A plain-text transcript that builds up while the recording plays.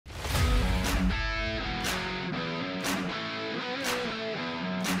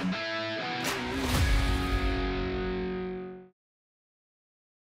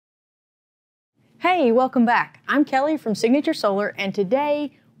Hey, welcome back. I'm Kelly from Signature Solar, and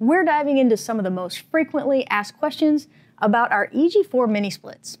today we're diving into some of the most frequently asked questions about our EG4 Mini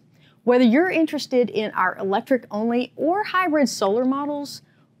Splits. Whether you're interested in our electric-only or hybrid solar models,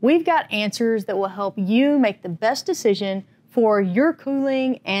 we've got answers that will help you make the best decision for your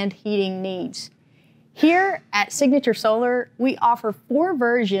cooling and heating needs. Here at Signature Solar, we offer 4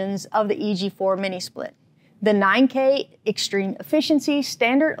 versions of the EG4 Mini Split: the 9K Extreme Efficiency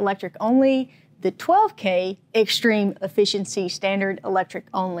Standard Electric Only, the 12K Extreme Efficiency Standard Electric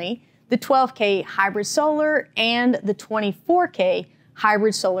Only, the 12K Hybrid Solar, and the 24K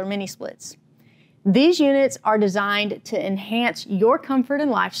Hybrid Solar Mini Splits. These units are designed to enhance your comfort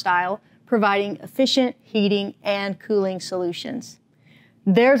and lifestyle, providing efficient heating and cooling solutions.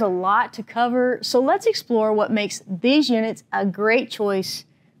 There's a lot to cover, so let's explore what makes these units a great choice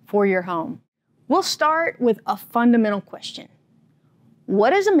for your home. We'll start with a fundamental question.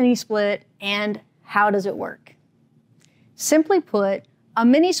 What is a mini split and how does it work? Simply put, a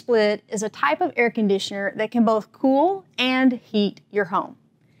mini split is a type of air conditioner that can both cool and heat your home.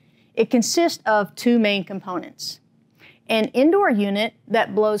 It consists of 2 main components: an indoor unit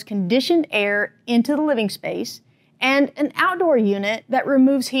that blows conditioned air into the living space and an outdoor unit that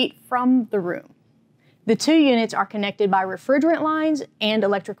removes heat from the room. The 2 units are connected by refrigerant lines and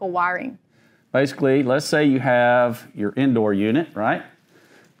electrical wiring. Basically, let's say you have your indoor unit, right?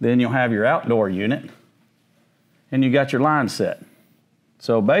 Then you'll have your outdoor unit, and you got your line set.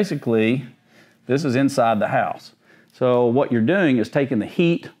 So basically, this is inside the house. So what you're doing is taking the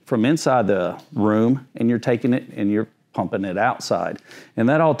heat from inside the room, and you're taking it and you're pumping it outside. And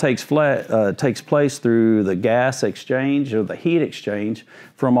that all takes place through the gas exchange or the heat exchange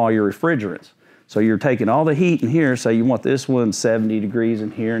from all your refrigerants. So you're taking all the heat in here, say you want this one 70 degrees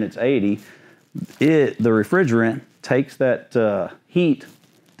in here and it's 80. The refrigerant takes that heat,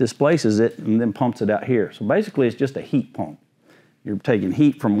 displaces it, and then pumps it out here. So basically it's just a heat pump. You're taking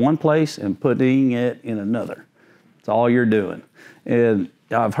heat from one place and putting it in another. That's all you're doing. And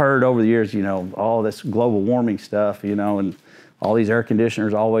I've heard over the years, you know, all this global warming stuff, you know, and all these air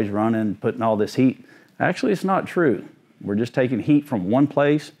conditioners always running, putting all this heat. Actually, it's not true. We're just taking heat from one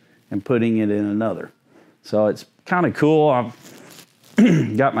place and putting it in another. So it's kind of cool. I've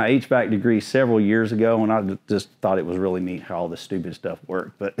got my HVAC degree several years ago, and I just thought it was really neat how all this stupid stuff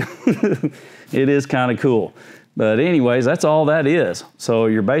worked, but it is kind of cool. But anyways, that's all that is. So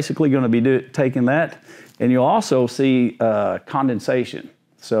you're basically going to be taking that, and you'll also see condensation.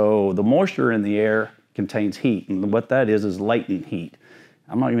 So the moisture in the air contains heat, and what that is latent heat.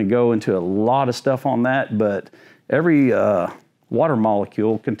 I'm not going to go into a lot of stuff on that, but every water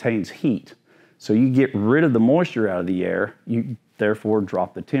molecule contains heat. So you get rid of the moisture out of the air, you therefore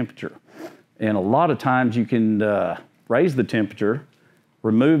drop the temperature. And a lot of times you can raise the temperature,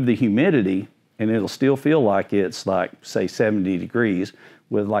 remove the humidity, and it'll still feel like it's like, say, 70 degrees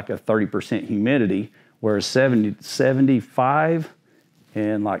with like a 30% humidity, whereas 75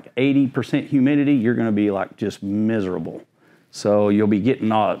 and like 80% humidity, you're gonna be like just miserable. So you'll be getting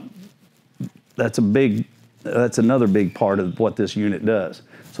that's another big part of what this unit does.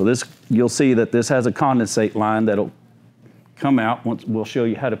 So this, you'll see that this has a condensate line that'll come out. Once we'll show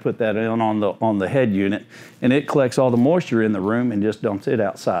you how to put that in on the head unit, and it collects all the moisture in the room and just dumps it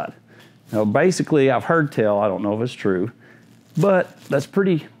outside. Now basically, I've heard tell, I don't know if it's true, but that's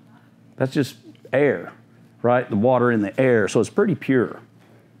just air, right? The water in the air, so it's pretty pure.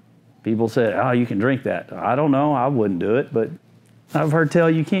 People say, oh, you can drink that. I don't know, I wouldn't do it, but I've heard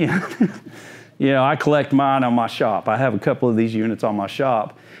tell you can. You know, I collect mine on my shop. I have a couple of these units on my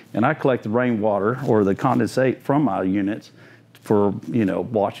shop, and I collect the rainwater or the condensate from my units for, you know,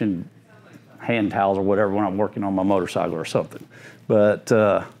 washing hand towels or whatever when I'm working on my motorcycle or something. But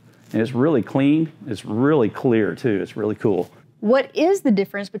it's really clean. It's really clear too. It's really cool. What is the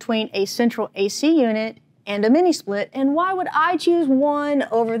difference between a central AC unit and a mini split, and why would I choose one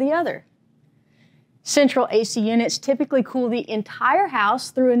over the other? Central AC units typically cool the entire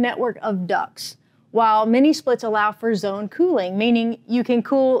house through a network of ducts, while mini splits allow for zone cooling, meaning you can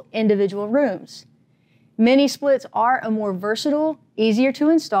cool individual rooms. Mini splits are a more versatile, easier to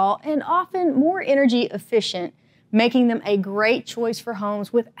install, and often more energy efficient, making them a great choice for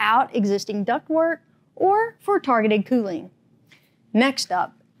homes without existing ductwork or for targeted cooling. Next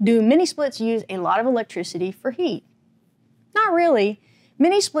up, do mini splits use a lot of electricity for heat? Not really.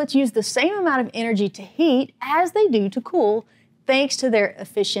 Mini splits use the same amount of energy to heat as they do to cool, thanks to their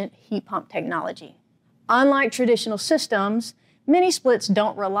efficient heat pump technology. Unlike traditional systems, mini splits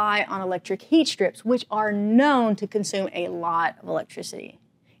don't rely on electric heat strips, which are known to consume a lot of electricity.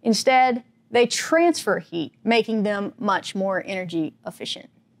 Instead, they transfer heat, making them much more energy efficient.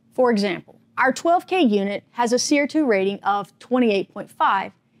 For example, Our 12K unit has a SEER2 rating of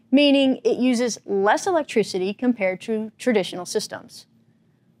 28.5, meaning it uses less electricity compared to traditional systems.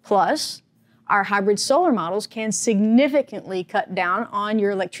 Plus, our hybrid solar models can significantly cut down on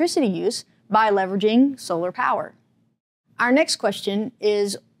your electricity use by leveraging solar power. Our next question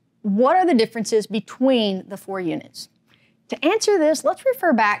is, what are the differences between the 4 units? To answer this, let's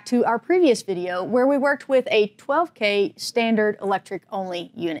refer back to our previous video where we worked with a 12K standard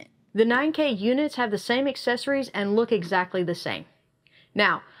electric-only unit. The 9K units have the same accessories and look exactly the same.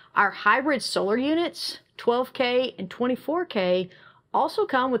 Now, our hybrid solar units, 12K and 24K, also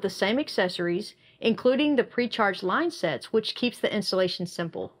come with the same accessories, including the pre-charged line sets, which keeps the installation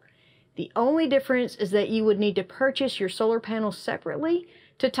simple. The only difference is that you would need to purchase your solar panels separately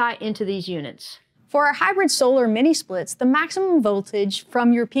to tie into these units. For our hybrid solar mini splits, the maximum voltage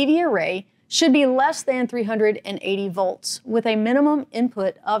from your PV array should be less than 380 volts with a minimum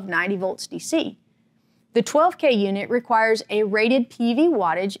input of 90 volts DC. The 12K unit requires a rated PV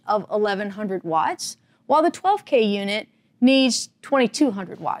wattage of 1100 watts, while the 12K unit needs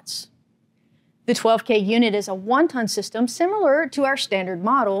 2200 watts. The 12K unit is a 1-ton system similar to our standard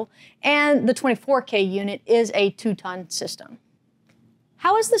model, and the 24K unit is a 2-ton system.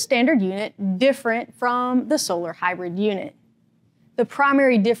 How is the standard unit different from the solar hybrid unit? The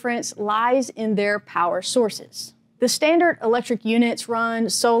primary difference lies in their power sources. The standard electric units run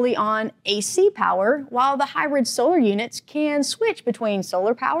solely on AC power, while the hybrid solar units can switch between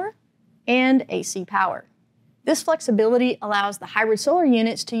solar power and AC power. This flexibility allows the hybrid solar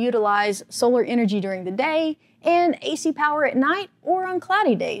units to utilize solar energy during the day and AC power at night or on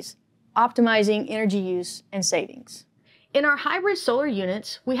cloudy days, optimizing energy use and savings. In our hybrid solar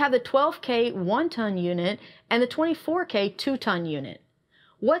units, we have the 12K 1-ton unit and the 24K 2-ton unit.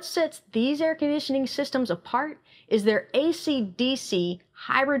 What sets these air conditioning systems apart is their AC-DC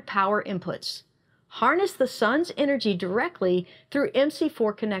hybrid power inputs. Harness the sun's energy directly through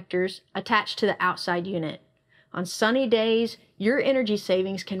MC4 connectors attached to the outside unit. On sunny days, your energy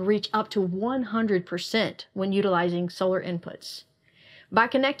savings can reach up to 100% when utilizing solar inputs. By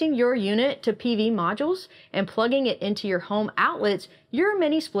connecting your unit to PV modules and plugging it into your home outlets, your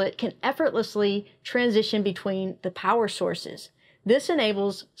mini split can effortlessly transition between the power sources. This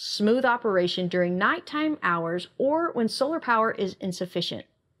enables smooth operation during nighttime hours or when solar power is insufficient.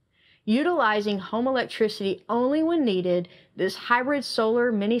 Utilizing home electricity only when needed, this hybrid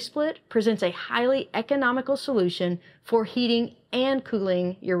solar mini split presents a highly economical solution for heating and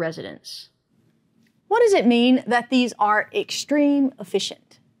cooling your residence. What does it mean that these are extreme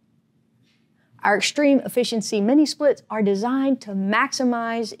efficient? Our extreme efficiency mini splits are designed to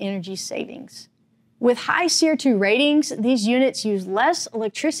maximize energy savings. With high SEER2 ratings, these units use less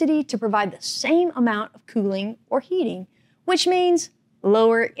electricity to provide the same amount of cooling or heating, which means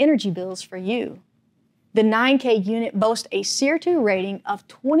lower energy bills for you. The 9K unit boasts a SEER2 rating of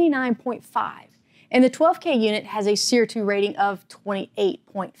 29.5, and the 12K unit has a SEER2 rating of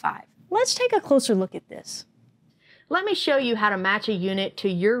 28.5. Let's take a closer look at this. Let me show you how to match a unit to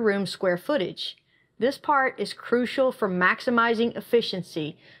your room square footage. This part is crucial for maximizing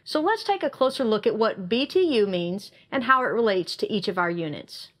efficiency, so let's take a closer look at what BTU means and how it relates to each of our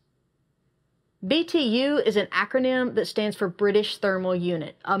units. BTU is an acronym that stands for British Thermal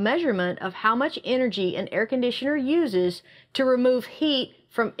Unit, a measurement of how much energy an air conditioner uses to remove heat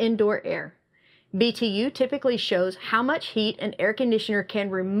from indoor air. BTU typically shows how much heat an air conditioner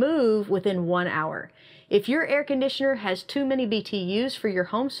can remove within 1 hour. If your air conditioner has too many BTUs for your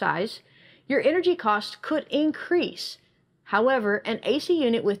home size, your energy cost could increase. However, an AC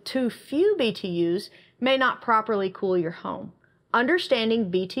unit with too few BTUs may not properly cool your home.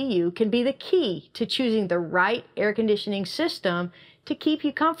 Understanding BTU can be the key to choosing the right air conditioning system to keep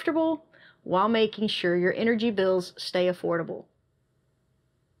you comfortable while making sure your energy bills stay affordable.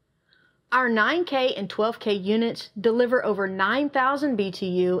 Our 9K and 12K units deliver over 9,000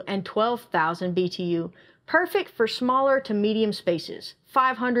 BTU and 12,000 BTU, perfect for smaller to medium spaces,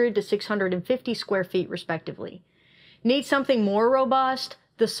 500 to 650 square feet respectively. Need something more robust?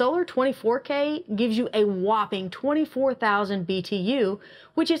 The Solar 24K gives you a whopping 24,000 BTU,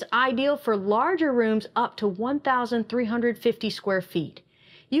 which is ideal for larger rooms up to 1,350 square feet.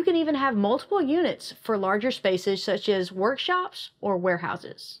 You can even have multiple units for larger spaces such as workshops or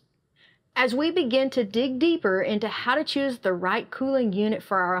warehouses. As we begin to dig deeper into how to choose the right cooling unit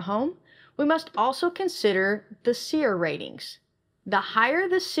for our home, we must also consider the SEER ratings. The higher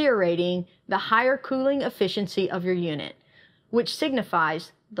the SEER rating, the higher cooling efficiency of your unit, which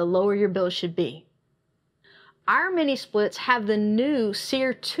signifies the lower your bill should be. Our mini splits have the new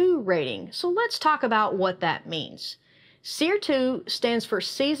SEER2 rating, so let's talk about what that means. SEER2 stands for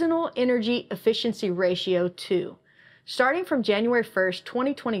Seasonal Energy Efficiency Ratio 2. Starting from January 1st,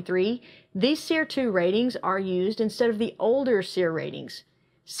 2023, these SEER2 ratings are used instead of the older SEER ratings.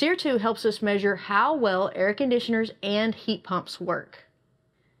 SEER2 helps us measure how well air conditioners and heat pumps work.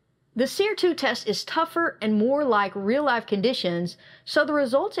 The SEER2 test is tougher and more like real-life conditions, so the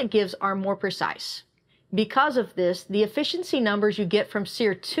results it gives are more precise. Because of this, the efficiency numbers you get from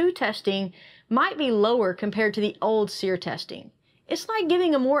SEER2 testing might be lower compared to the old SEER testing. It's like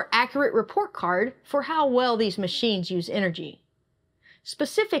giving a more accurate report card for how well these machines use energy.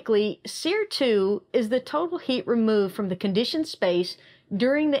 Specifically, SEER2 is the total heat removed from the conditioned space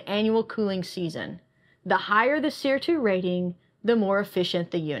during the annual cooling season. The higher the SEER2 rating, the more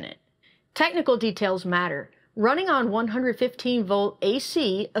efficient the unit. Technical details matter. Running on 115-volt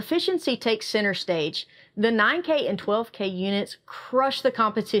AC, efficiency takes center stage. The 9K and 12K units crush the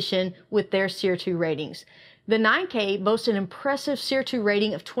competition with their SEER2 ratings. The 9K boasts an impressive SEER2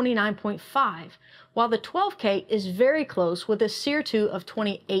 rating of 29.5, while the 12K is very close with a SEER2 of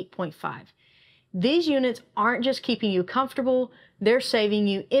 28.5. These units aren't just keeping you comfortable, they're saving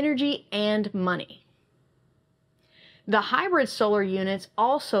you energy and money. The hybrid solar units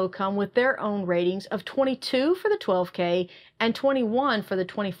also come with their own ratings of 22 for the 12K and 21 for the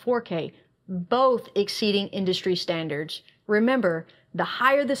 24K, both exceeding industry standards. Remember, the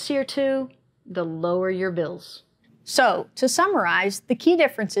higher the SEER2, the lower your bills. So, to summarize, the key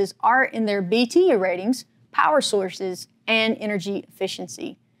differences are in their BTU ratings, power sources, and energy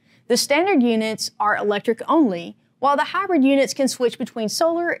efficiency. The standard units are electric only, while the hybrid units can switch between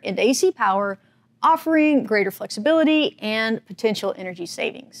solar and AC power, offering greater flexibility and potential energy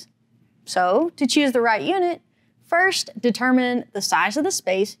savings. So, to choose the right unit, first determine the size of the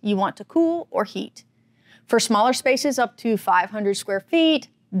space you want to cool or heat. For smaller spaces up to 500 square feet,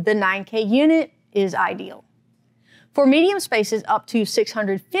 the 9K unit is ideal. For medium spaces up to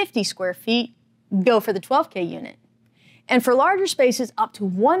 650 square feet, go for the 12K unit. And for larger spaces up to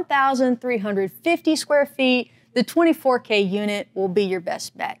 1,350 square feet, the 24K unit will be your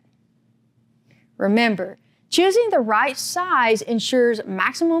best bet. Remember, choosing the right size ensures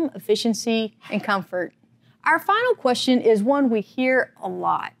maximum efficiency and comfort. Our final question is one we hear a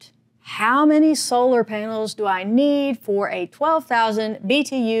lot. How many solar panels do I need for a 12,000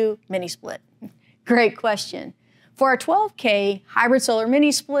 BTU mini split? Great question. For a 12K hybrid solar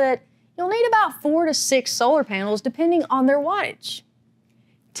mini split, you'll need about 4 to 6 solar panels depending on their wattage.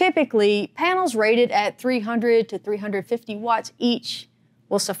 Typically, panels rated at 300 to 350 watts each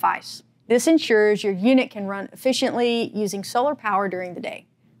will suffice. This ensures your unit can run efficiently using solar power during the day.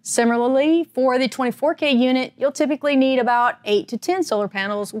 Similarly, for the 24K unit, you'll typically need about 8 to 10 solar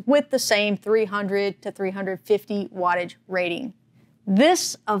panels with the same 300 to 350 wattage rating.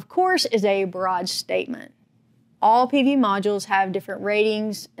 This, of course, is a broad statement. All PV modules have different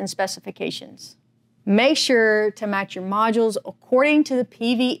ratings and specifications. Make sure to match your modules according to the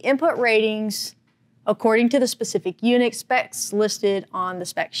PV input ratings, according to the specific unit specs listed on the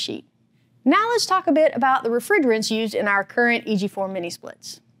spec sheet. Now let's talk a bit about the refrigerants used in our current EG4 mini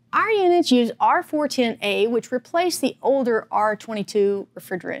splits. Our units use R410A, which replaced the older R22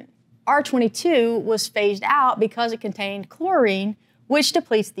 refrigerant. R22 was phased out because it contained chlorine, which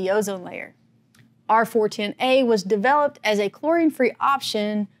depletes the ozone layer. R410A was developed as a chlorine-free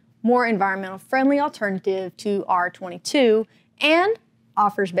option, more environmental friendly alternative to R22, and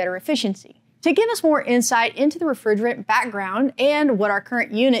offers better efficiency. To give us more insight into the refrigerant background and what our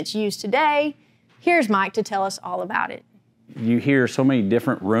current units use today, here's Mike to tell us all about it. You hear so many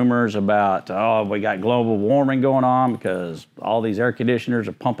different rumors about, oh, we got global warming going on because all these air conditioners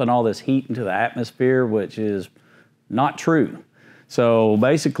are pumping all this heat into the atmosphere, which is not true. So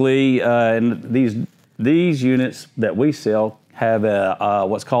basically, these units that we sell have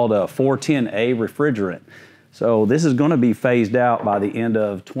what's called a 410A refrigerant. So this is going to be phased out by the end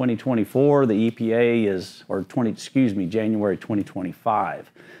of 2024. The EPA is, January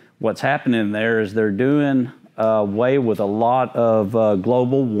 2025. What's happening there is they're doing away with a lot of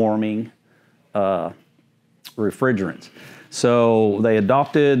global warming refrigerants. So they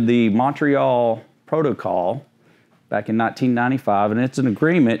adopted the Montreal Protocol back in 1995, and it's an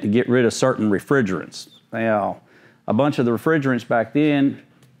agreement to get rid of certain refrigerants. Now, a bunch of the refrigerants back then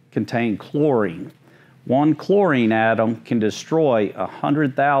contained chlorine. One chlorine atom can destroy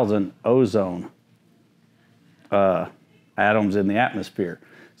 100,000 ozone atoms in the atmosphere.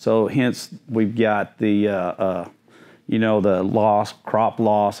 So hence we've got the the loss, crop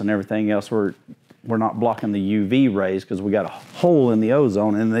loss, and everything else. We're not blocking the UV rays because we got a hole in the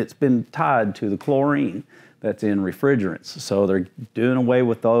ozone, and it's been tied to the chlorine. that's in refrigerants. So they're doing away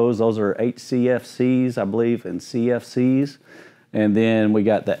with those. Those are HCFCs, I believe, and CFCs. And then we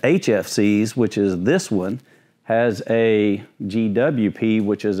got the HFCs, which is this one, has a GWP,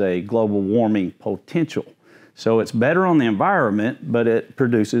 which is a global warming potential. So it's better on the environment, but it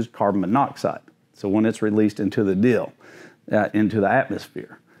produces carbon monoxide. So when it's released into the into the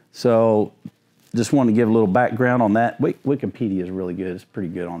atmosphere. So just want to give a little background on that. Wikipedia is really good. It's pretty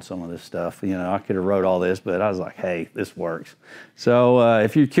good on some of this stuff. You know, I could have wrote all this, but I was like, hey, this works. So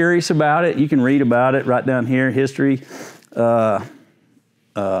if you're curious about it, you can read about it right down here, history. The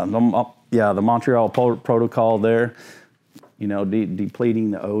Montreal Protocol there, you know,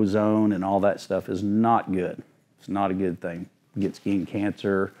 depleting the ozone and all that stuff is not good. It's not a good thing. You get skin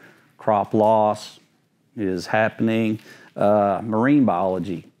cancer, crop loss is happening. Marine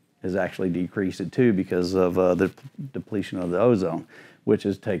biology has actually decreased it too because of the depletion of the ozone, which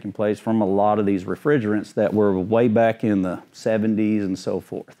is taking place from a lot of these refrigerants that were way back in the 70s and so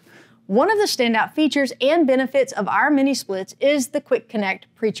forth. One of the standout features and benefits of our mini splits is the Quick Connect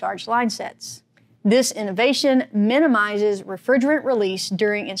pre-charge line sets. This innovation minimizes refrigerant release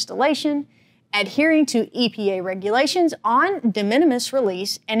during installation, adhering to EPA regulations on de minimis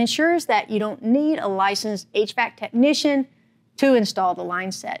release, and ensures that you don't need a licensed HVAC technician to install the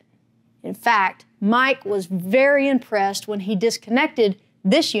line set. In fact, Mike was very impressed when he disconnected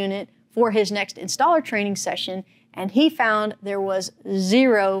this unit for his next installer training session, and he found there was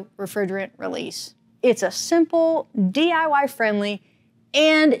 0 refrigerant release. It's a simple, DIY-friendly,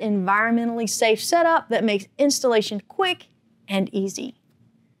 and environmentally safe setup that makes installation quick and easy.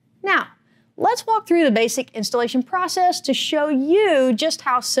 Now, let's walk through the basic installation process to show you just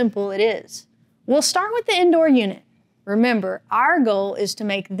how simple it is. We'll start with the indoor unit. Remember, our goal is to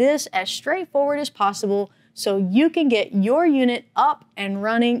make this as straightforward as possible so you can get your unit up and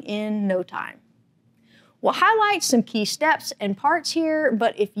running in no time. We'll highlight some key steps and parts here,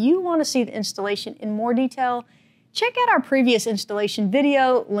 but if you want to see the installation in more detail, check out our previous installation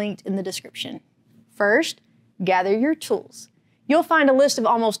video linked in the description. First, gather your tools. You'll find a list of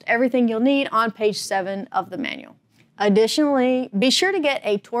almost everything you'll need on page 7 of the manual. Additionally, be sure to get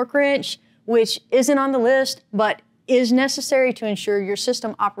a torque wrench, which isn't on the list, but is necessary to ensure your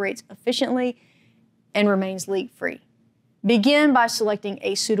system operates efficiently and remains leak-free. Begin by selecting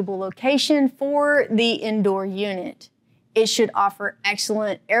a suitable location for the indoor unit. It should offer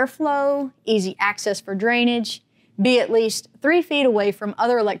excellent airflow, easy access for drainage, be at least 3 feet away from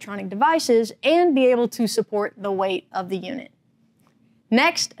other electronic devices, and be able to support the weight of the unit.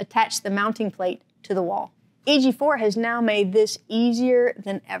 Next, attach the mounting plate to the wall. EG4 has now made this easier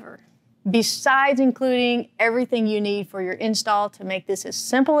than ever. Besides including everything you need for your install to make this as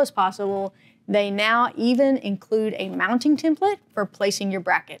simple as possible, they now even include a mounting template for placing your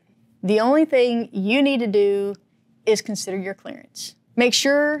bracket. The only thing you need to do is consider your clearance. Make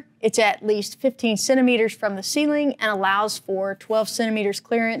sure it's at least 15 centimeters from the ceiling and allows for 12 centimeters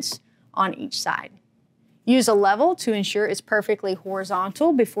clearance on each side. Use a level to ensure it's perfectly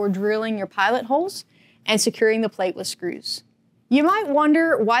horizontal before drilling your pilot holes and securing the plate with screws. You might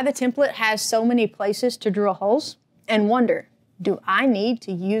wonder why the template has so many places to drill holes and wonder, do I need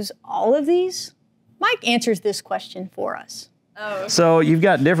to use all of these? Mike answers this question for us. Oh. So you've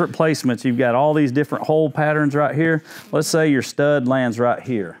got different placements. You've got all these different hole patterns right here. Let's say your stud lands right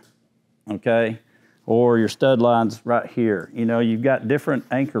here, okay? Or your stud line's right here. You know, you've got different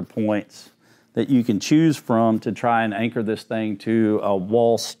anchor points that you can choose from to try and anchor this thing to a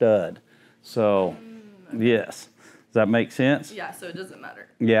wall stud. So, yes. Does that make sense? Yeah, so it doesn't matter.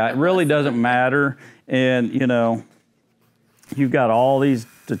 Yeah, it really doesn't matter. And, you know, you've got all these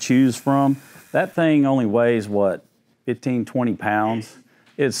to choose from. That thing only weighs, what, 15, 20 pounds?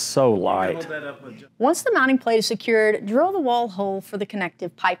 It's so light. Once the mounting plate is secured, drill the wall hole for the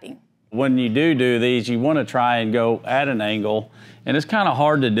connective piping. When you do these, you want to try and go at an angle. And it's kind of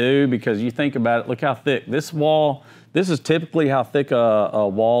hard to do because you think about it, look how thick. This wall, this is typically how thick a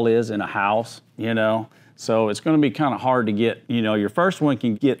wall is in a house, you know. So it's going to be kind of hard to get, you know, your first one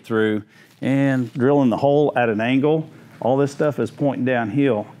can get through, and drilling the hole at an angle, all this stuff is pointing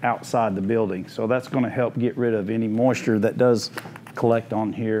downhill outside the building. So that's going to help get rid of any moisture that does collect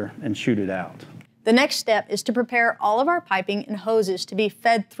on here and shoot it out. The next step is to prepare all of our piping and hoses to be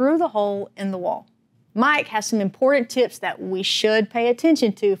fed through the hole in the wall. Mike has some important tips that we should pay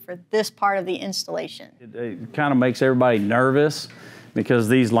attention to for this part of the installation. It kind of makes everybody nervous because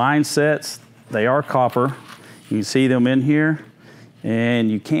these line sets, they are copper. You can see them in here,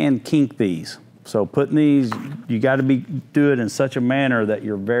 and you can kink these. So putting these, you got to do it in such a manner that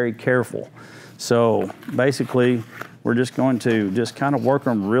you're very careful. So basically, we're just going to just kind of work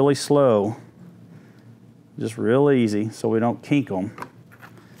them really slow Just real easy so we don't kink them.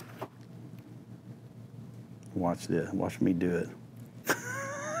 Watch this, watch me do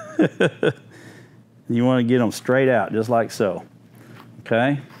it. You want to get them straight out, just like so.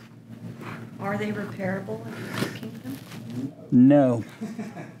 Okay? Are they repairable if you kink them? No.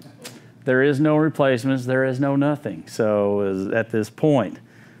 There is no replacements, there is no nothing. So at this point,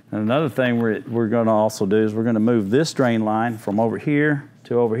 and another thing we're going to also do is we're going to move this drain line from over here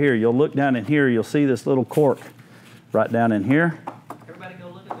to over here. You'll look down in here, you'll see this little cork right down in here. Everybody go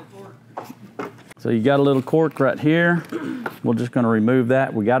look at the cork. So you got a little cork right here. We're just going to remove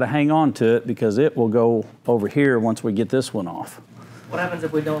that. We got to hang on to it because it will go over here once we get this one off. What happens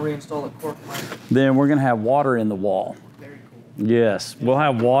if we don't reinstall the cork, Mike? Then we're going to have water in the wall. Very cool. Yes, we'll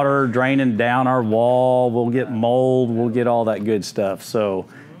have water draining down our wall. We'll get mold. We'll get all that good stuff. So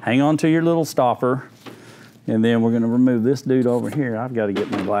hang on to your little stopper. And then we're going to remove this dude over here. I've got to get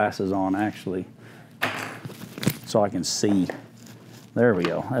my glasses on, actually, so I can see. There we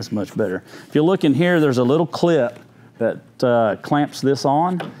go. That's much better. If you look in here, there's a little clip that clamps this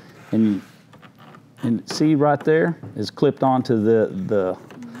on. And see right there is clipped onto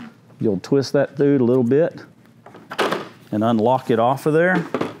you'll twist that dude a little bit and unlock it off of there.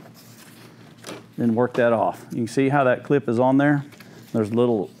 Then work that off. You can see how that clip is on there. There's a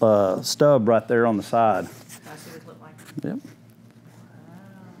little stub right there on the side. I see the clip, Mike. Yep.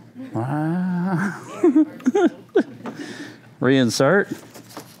 Wow. Reinsert.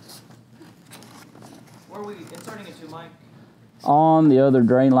 Where are we inserting it to, Mike? On the other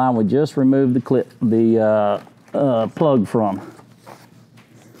drain line, we just removed the clip, the plug from.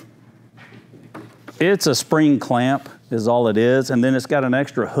 It's a spring clamp is all it is, and then it's got an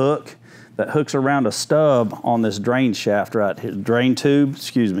extra hook that hooks around a stub on this drain shaft right here, drain tube,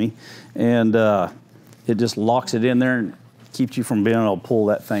 excuse me, and it just locks it in there and keeps you from being able to pull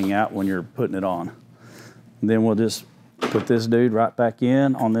that thing out when you're putting it on. And then we'll just put this dude right back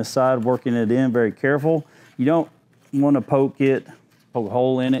in on this side, working it in very careful. You don't want to poke a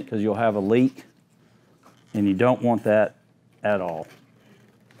hole in it because you'll have a leak, and you don't want that at all.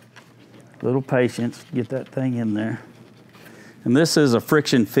 Little patience, get that thing in there. And this is a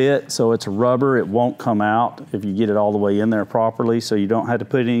friction fit, so it's rubber. It won't come out if you get it all the way in there properly, so you don't have to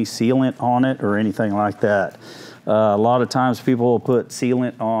put any sealant on it or anything like that. A lot of times people will put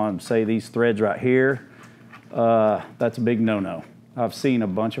sealant on, say, these threads right here. That's a big no-no. I've seen a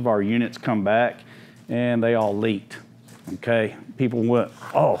bunch of our units come back and they all leaked, okay? People went,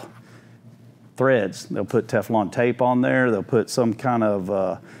 oh, threads. They'll put Teflon tape on there. They'll put some kind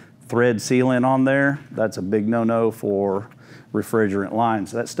of thread sealant on there. That's a big no-no for refrigerant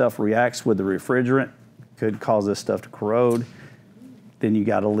lines. That stuff reacts with the refrigerant, could cause this stuff to corrode. Then you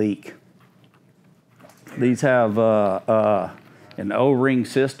got a leak. These have an O-ring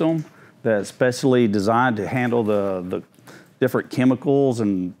system that's specially designed to handle the different chemicals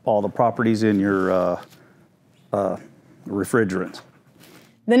and all the properties in your refrigerants.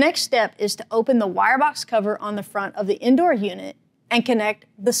 The next step is to open the wire box cover on the front of the indoor unit and connect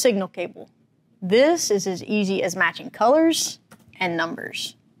the signal cable. This is as easy as matching colors and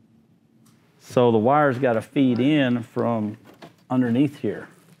numbers. So the wire's got to feed in from underneath here.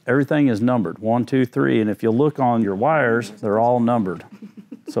 Everything is numbered, 1, 2, 3, and if you look on your wires, they're all numbered.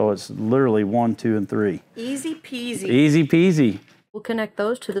 So it's literally 1, 2, and 3. Easy peasy. Easy peasy. We'll connect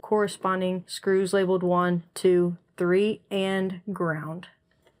those to the corresponding screws labeled 1, 2, 3, and ground.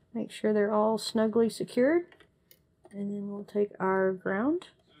 Make sure they're all snugly secured. And then we'll take our ground.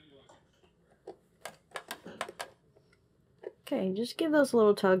 Okay, just give those a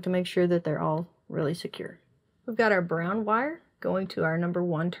little tug to make sure that they're all really secure. We've got our brown wire going to our number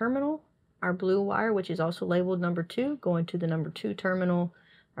 1 terminal, our blue wire, which is also labeled number 2, going to the number 2 terminal.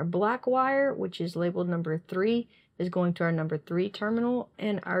 Our black wire, which is labeled number 3, is going to our number 3 terminal,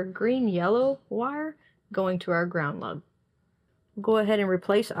 and our green-yellow wire going to our ground lug. We'll go ahead and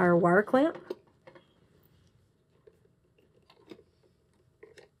replace our wire clamp.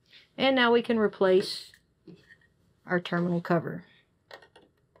 And now we can replace our terminal cover.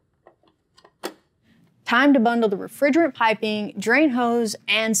 Time to bundle the refrigerant piping, drain hose,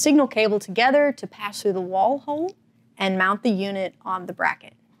 and signal cable together to pass through the wall hole and mount the unit on the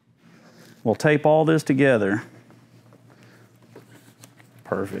bracket. We'll tape all this together.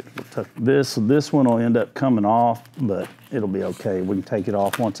 Perfect. This one will end up coming off, but it'll be okay. We can take it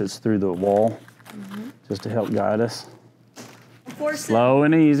off once it's through the wall, just to help guide us. Slow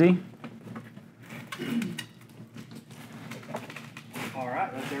and easy. All right,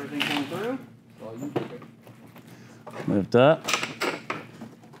 that's everything coming through. Lift up.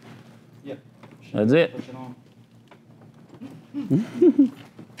 Yep. That's it. Push it on.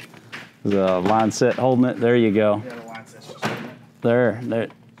 The line set holding it. There you go. Yeah, the line set's just holding it. There.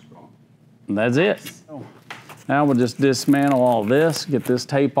 That's it. Now we'll just dismantle all this, get this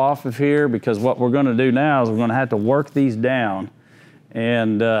tape off of here, because what we're going to do now is we're going to have to work these down,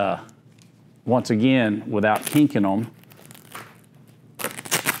 and once again, without kinking them.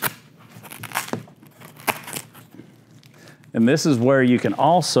 And this is where you can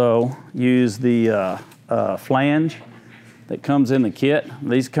also use the flange that comes in the kit.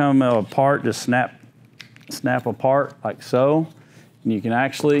 These come apart, just snap apart like so. And you can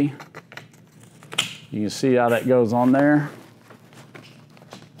actually, you can see how that goes on there.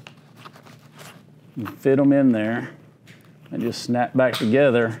 You fit them in there and just snap back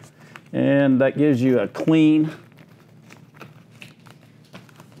together. And that gives you a clean,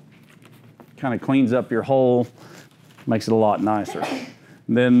 kind of cleans up your hole, makes it a lot nicer.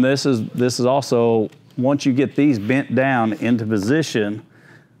 And then this is also, once you get these bent down into position,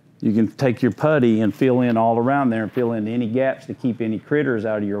 you can take your putty and fill in all around there and fill in any gaps to keep any critters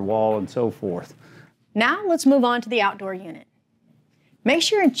out of your wall and so forth. Now let's move on to the outdoor unit. Make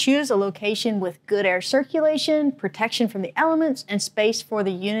sure and choose a location with good air circulation, protection from the elements, and space for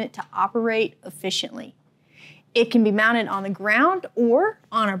the unit to operate efficiently. It can be mounted on the ground or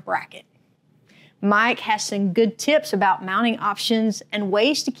on a bracket. Mike has some good tips about mounting options and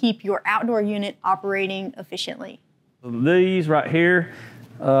ways to keep your outdoor unit operating efficiently. These right here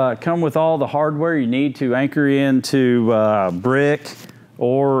come with all the hardware you need to anchor into brick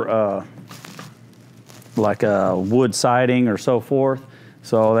or like a wood siding or so forth.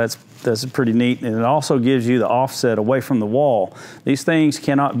 So that's pretty neat. And it also gives you the offset away from the wall. These things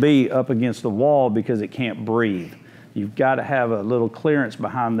cannot be up against the wall because it can't breathe. You've got to have a little clearance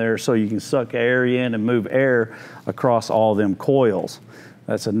behind there so you can suck air in and move air across all them coils.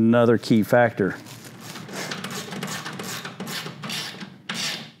 That's another key factor.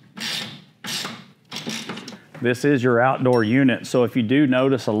 This is your outdoor unit, so if you do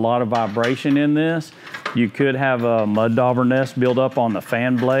notice a lot of vibration in this, you could have a mud dauber nest build up on the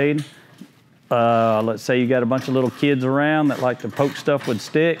fan blade. Let's say you got a bunch of little kids around that like to poke stuff with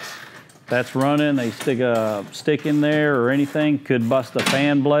sticks. That's running, they stick a stick in there or anything, could bust the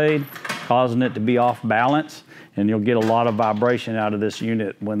fan blade, causing it to be off balance, and you'll get a lot of vibration out of this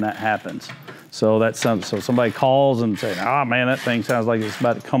unit when that happens. So that's something, so somebody calls and say, "Ah, man, that thing sounds like it's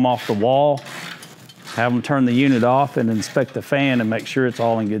about to come off the wall." Have them turn the unit off and inspect the fan and make sure it's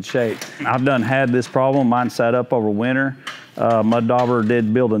all in good shape. I've had this problem. Mine sat up over winter. Mud dauber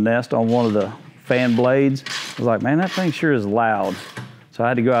did build a nest on one of the fan blades. I was like, man, that thing sure is loud. So I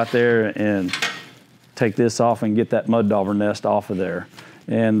had to go out there and take this off and get that mud dauber nest off of there.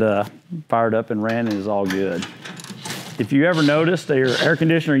 And fired up and ran, and it's all good. If you ever noticed your air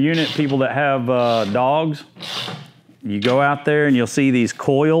conditioner unit, people that have dogs, you go out there and you'll see these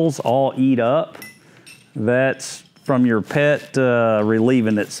coils all eat up. That's from your pet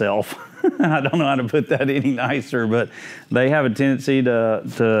relieving itself. I don't know how to put that any nicer, but they have a tendency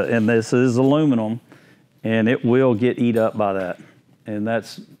to, and this is aluminum, and it will get eat up by that. And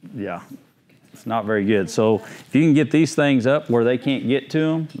that's, yeah, it's not very good. So if you can get these things up where they can't get to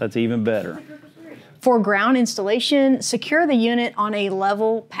them, that's even better. For ground installation, secure the unit on a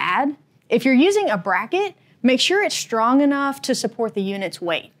level pad. If you're using a bracket, make sure it's strong enough to support the unit's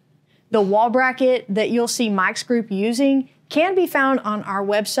weight. The wall bracket that you'll see Mike's group using can be found on our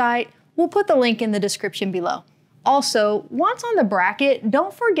website. We'll put the link in the description below. Also, once on the bracket,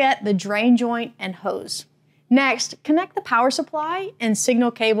 don't forget the drain joint and hose. Next, connect the power supply and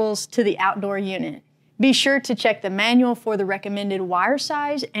signal cables to the outdoor unit. Be sure to check the manual for the recommended wire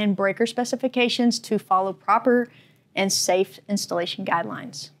size and breaker specifications to follow proper and safe installation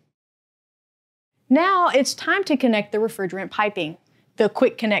guidelines. Now it's time to connect the refrigerant piping. The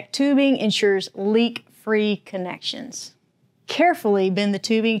quick connect tubing ensures leak-free connections. Carefully bend the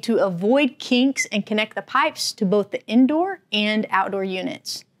tubing to avoid kinks and connect the pipes to both the indoor and outdoor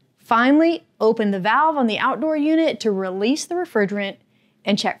units. Finally, open the valve on the outdoor unit to release the refrigerant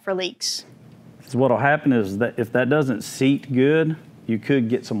and check for leaks. So what'll happen is that if that doesn't seat good, you could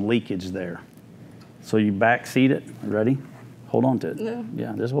get some leakage there. So you back seat it. Ready? Hold on to it. No.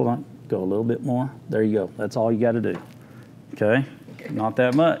 Yeah, just hold on. Go a little bit more. There you go. That's all you got to do. Okay? Not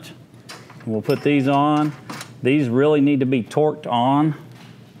that much. We'll put these on. These really need to be torqued on,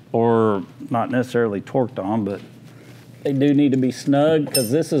 or not necessarily torqued on, but they do need to be snug, because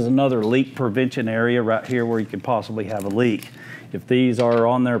this is another leak prevention area right here where you could possibly have a leak. If these are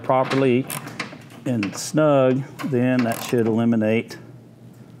on there properly and snug, then that should eliminate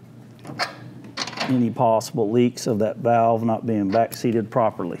any possible leaks of that valve not being back seated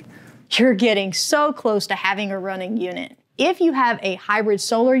properly. You're getting so close to having a running unit. If you have a hybrid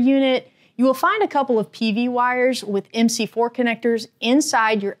solar unit, You will find a couple of PV wires with MC4 connectors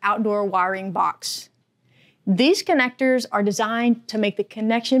inside your outdoor wiring box. These connectors are designed to make the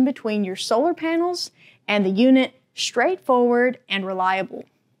connection between your solar panels and the unit straightforward and reliable.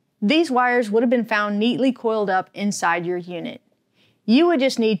 These wires would have been found neatly coiled up inside your unit. You would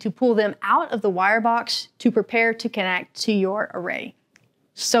just need to pull them out of the wire box to prepare to connect to your array.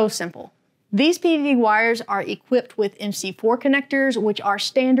 So simple. These PV wires are equipped with MC4 connectors, which are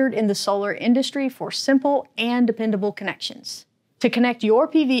standard in the solar industry for simple and dependable connections. To connect your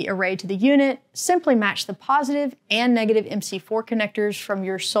PV array to the unit, simply match the positive and negative MC4 connectors from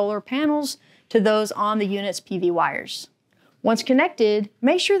your solar panels to those on the unit's PV wires. Once connected,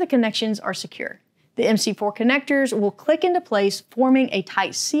 make sure the connections are secure. The MC4 connectors will click into place, forming a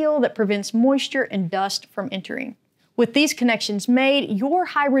tight seal that prevents moisture and dust from entering. With these connections made, your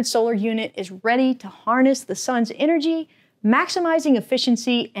hybrid solar unit is ready to harness the sun's energy, maximizing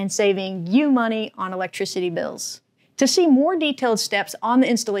efficiency and saving you money on electricity bills. To see more detailed steps on the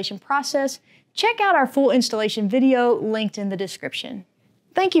installation process, check out our full installation video linked in the description.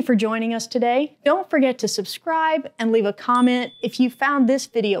 Thank you for joining us today. Don't forget to subscribe and leave a comment if you found this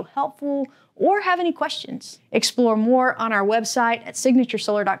video helpful or have any questions. Explore more on our website at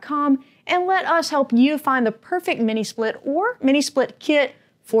signaturesolar.com and let us help you find the perfect mini split or mini split kit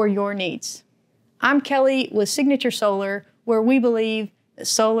for your needs. I'm Kelly with Signature Solar, where we believe that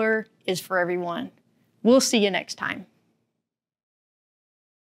solar is for everyone. We'll see you next time.